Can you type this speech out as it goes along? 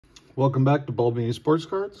Welcome back to Baldini Sports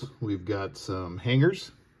Cards. We've got some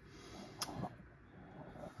hangers.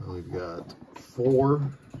 We've got 4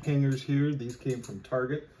 hangers here. These came from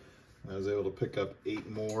Target. I was able to pick up 8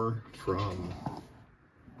 more from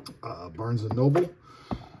Barnes & Noble.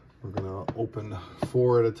 We're going to open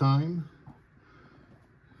 4 at a time.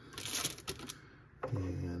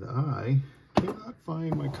 And I cannot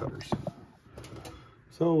find my cutters.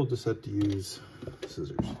 So we'll just have to use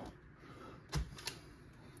scissors.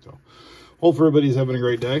 So, hope everybody's having a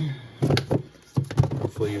great day.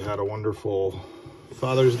 Hopefully you had a wonderful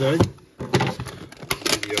Father's Day.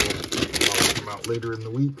 Video will come out later in the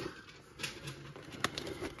week.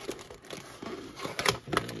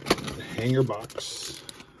 And hanger box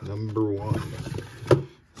number 1.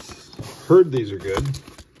 Heard these are good.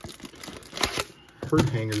 Heard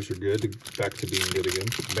hangers are good. Back to being good again.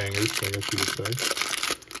 Bangers, I guess you would say.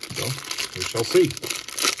 So, we shall see.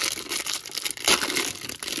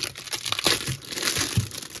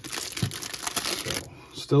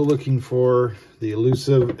 Still looking for the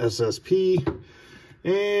elusive SSP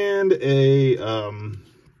and a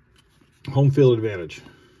home field advantage.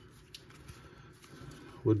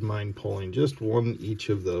 Wouldn't mind pulling just one each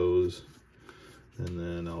of those, and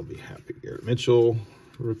then I'll be happy. Garrett Mitchell,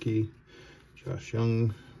 rookie. Josh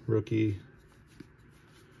Young, rookie.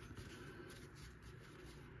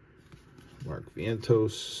 Mark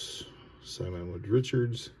Vientos, Simon Wood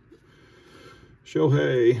Richards,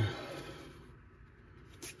 Shohei.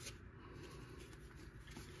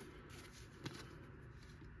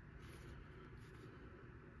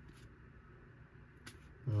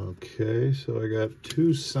 Okay, so I got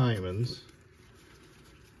 2 Simons.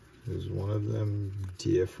 Is one of them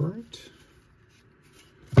different?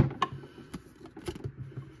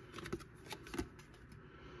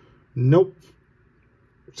 Nope.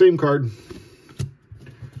 Same card.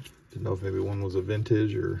 Didn't know if maybe one was a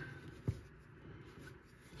vintage or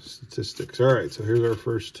statistics. All right, so here's our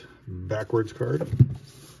first backwards card.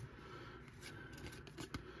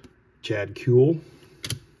 Chad Kuhl.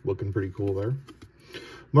 Looking pretty cool there.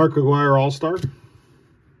 Mark McGwire All-Star.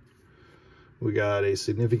 We got a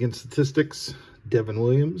significant statistics, Devin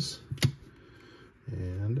Williams.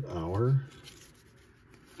 And our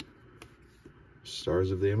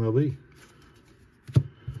stars of the MLB.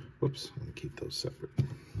 Whoops, let me keep those separate.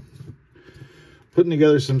 Putting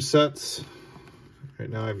together some sets. Right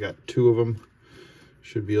now I've got 2 of them.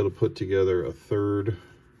 Should be able to put together a third.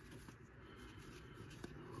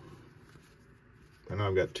 I know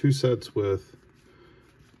I've got 2 sets with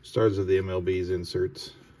stars of the MLB's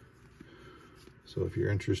inserts. So if you're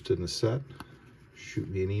interested in a set, shoot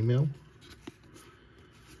me an email.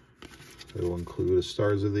 It'll include a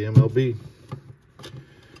stars of the MLB.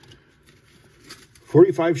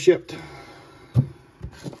 45 shipped.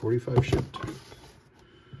 45 shipped.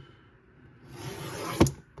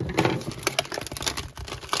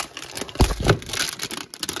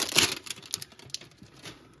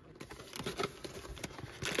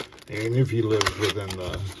 And if you live within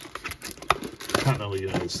the continental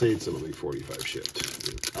United States, it'll be 45 shipped. If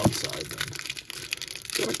it's outside, then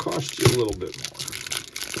it's going to cost you a little bit more.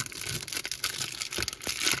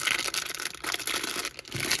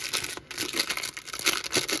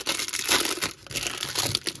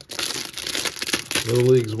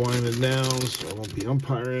 Little League's winding down, so I won't be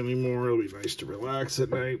umpiring anymore. It'll be nice to relax at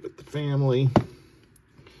night with the family.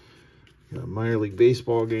 Got a minor league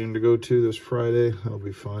baseball game to go to this Friday. That'll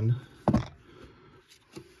be fun.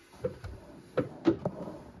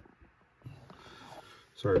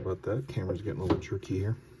 Sorry about that. Camera's getting a little jerky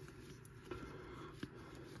here.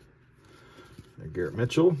 Garrett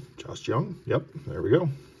Mitchell, Josh Young. Yep, there we go.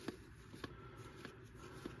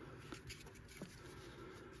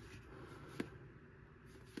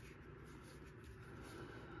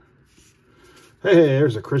 Hey,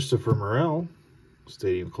 there's a Christopher Morel,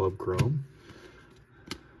 Stadium Club Chrome.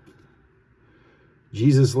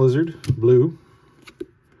 Jesus Lizard, blue.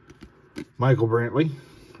 Michael Brantley,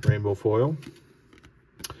 rainbow foil.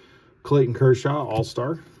 Clayton Kershaw,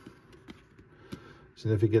 All-Star.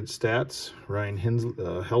 Significant stats, Ryan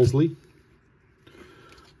Helsley.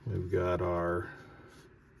 We've got our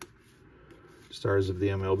stars of the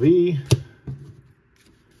MLB.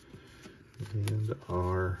 And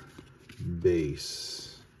our base.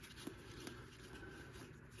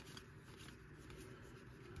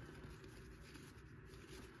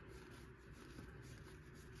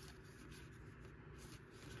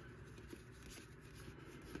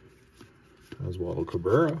 Oswaldo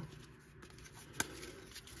Cabrera.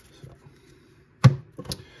 So,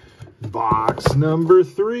 box number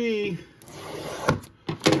 3.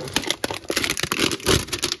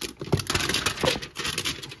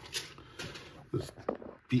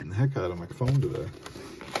 beating the heck out of my phone today.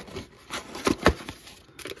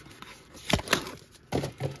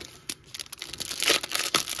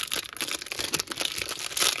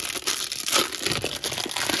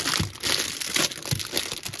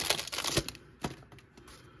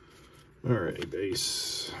 Alright,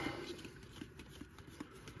 base.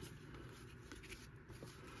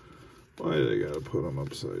 Why did I gotta put them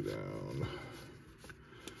upside down?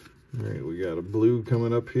 Alright, we got a blue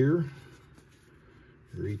coming up here.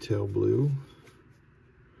 Retail blue.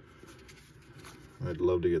 I'd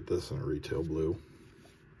love to get this in a retail blue.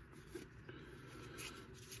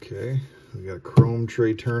 Okay, we got a chrome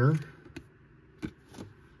Trey Turner.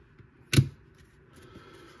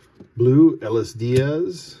 Blue Ellis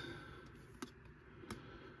Diaz.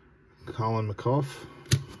 Colin McCough.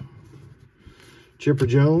 Chipper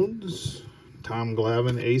Jones. Tom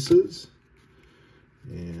Glavine Aces.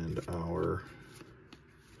 And our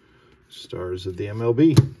stars of the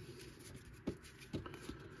MLB.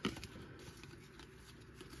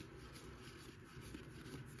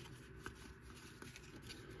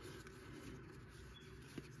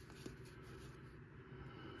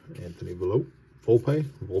 Anthony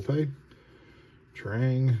Volpe,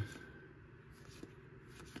 Trang,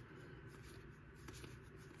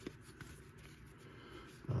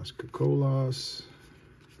 Oscar Colas,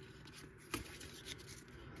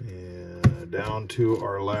 and down to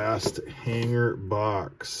our last hanger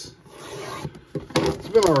box. It's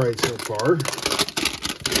been all right so far.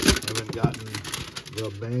 Haven't gotten the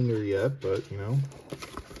banger yet, but you know,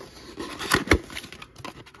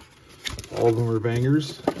 all of them are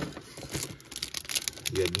bangers.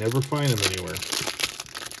 You'd never find them anywhere.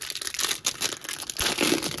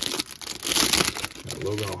 Got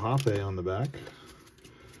Logan O'Hoppe on the back.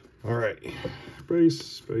 All right,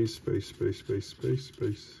 space.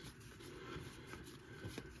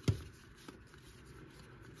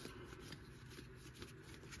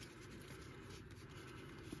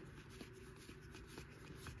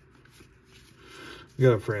 We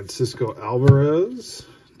got a Francisco Alvarez,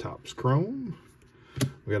 Topps Chrome.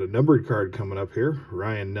 We got a numbered card coming up here.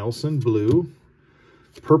 Ryan Nelson, blue.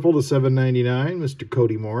 Purple to $7.99, Mr.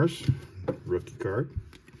 Cody Morris, rookie card.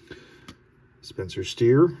 Spencer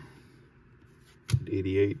Steer,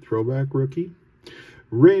 88 throwback rookie.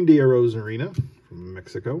 Randy Arozarena from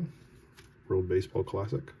Mexico, World Baseball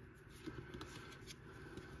Classic.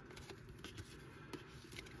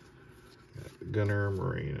 Gunnar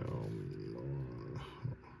Moreno,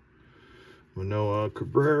 Manoah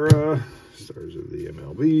Cabrera, stars of the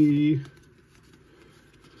MLB.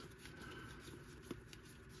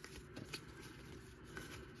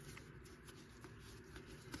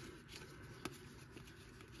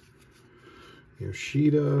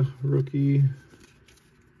 Yoshida, rookie.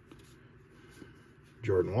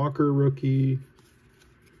 Jordan Walker, rookie.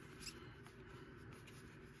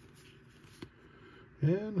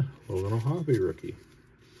 And Logan O'Hoppe, rookie.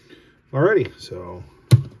 Alrighty, so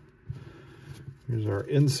here's our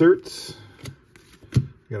inserts. We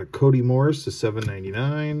got a Cody Morris to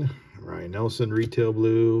 $7.99. Ryan Nelson, retail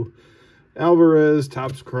blue. Alvarez,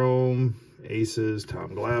 Topps Chrome. Aces,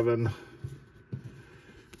 Tom Glavine.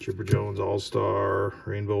 Chipper Jones, All-Star.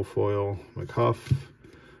 Rainbow Foil, McCough.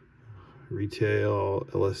 Retail,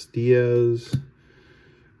 Ellis Diaz.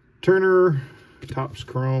 Turner, Topps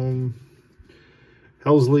Chrome.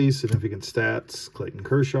 Helsley, Significant Stats. Clayton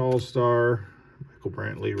Kershaw, All-Star. Michael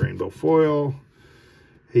Brantley, Rainbow Foil.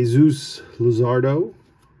 Jesus Luzardo,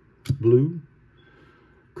 blue.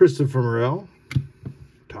 Christopher Morel,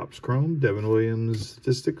 Topps Chrome. Devin Williams,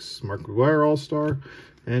 Statistics. Mark McGwire, All-Star.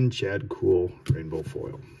 And Chad Kuhl, Rainbow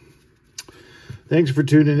Foil. Thanks for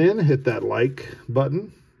tuning in. Hit that like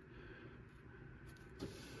button.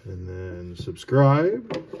 And then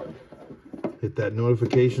subscribe. Hit that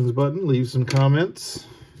notifications button. Leave some comments.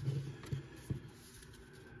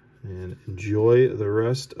 And enjoy the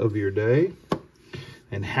rest of your day.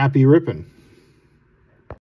 And happy ripping.